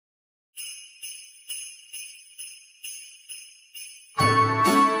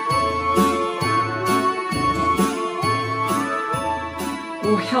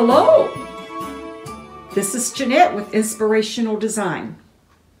Hello, this is Jeanette with Inspirational Design.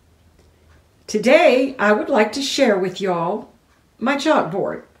 Today I would like to share with y'all my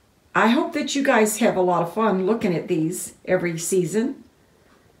chalkboard. I hope that you guys have a lot of fun looking at these every season.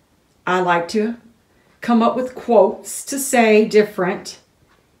 I like to come up with quotes to say different,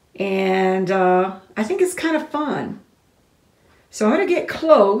 and I think it's kind of fun. So I'm going to get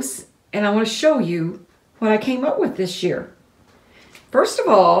close and I want to show you what I came up with this year. First of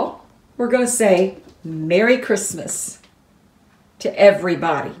all, we're going to say Merry Christmas to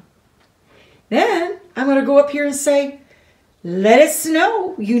everybody. Then I'm going to go up here and say, let it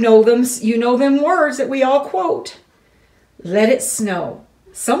snow. You know them words that we all quote. Let it snow.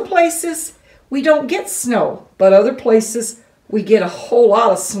 Some places we don't get snow, but other places we get a whole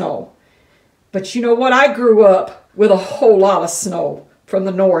lot of snow. But you know what? I grew up with a whole lot of snow from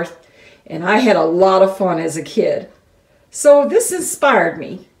the north, and I had a lot of fun as a kid. So this inspired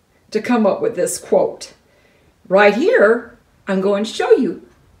me to come up with this quote. Right here, I'm going to show you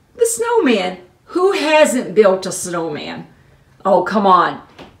the snowman. Who hasn't built a snowman? Oh, come on.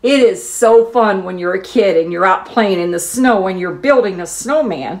 It is so fun when you're a kid and you're out playing in the snow and you're building a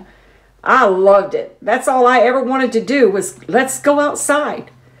snowman. I loved it. That's all I ever wanted to do was let's go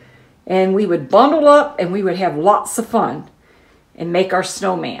outside. And we would bundle up and we would have lots of fun and make our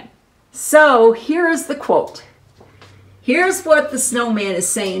snowman. So here is the quote. Here's what the snowman is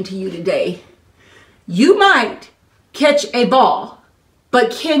saying to you today. You might catch a ball, but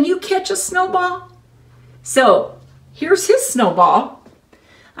can you catch a snowball? So here's his snowball.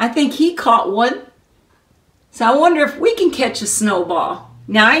 I think he caught one. So I wonder if we can catch a snowball.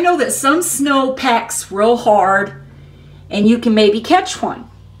 Now I know that some snow packs real hard and you can maybe catch one.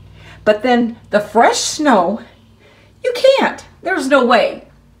 But then the fresh snow, you can't. There's no way.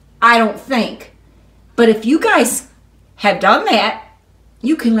 I don't think. But if you guys have done that,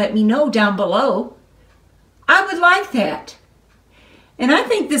 you can let me know down below. I would like that. And I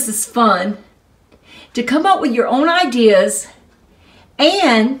think this is fun to come up with your own ideas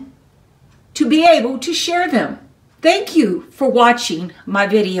and to be able to share them. Thank you for watching my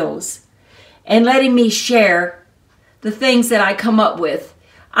videos and letting me share the things that I come up with.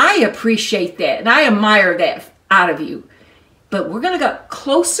 I appreciate that and I admire that out of you. But we're going to go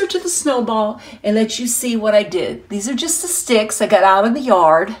closer to the snowball and let you see what I did. These are just the sticks I got out in the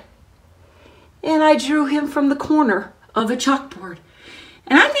yard. And I drew him from the corner of the chalkboard.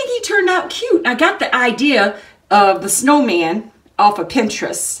 And I think he turned out cute. I got the idea of the snowman off of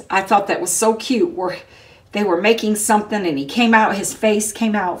Pinterest. I thought that was so cute where they were making something and he came out, his face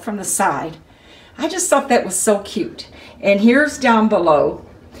came out from the side. I just thought that was so cute. And here's down below.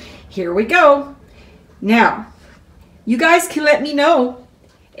 Here we go. Now, you guys can let me know,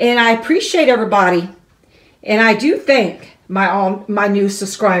 and I appreciate everybody, and I do thank my new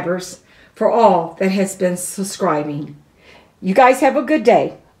subscribers for all that has been subscribing. You guys have a good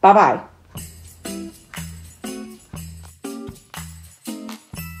day. Bye-bye.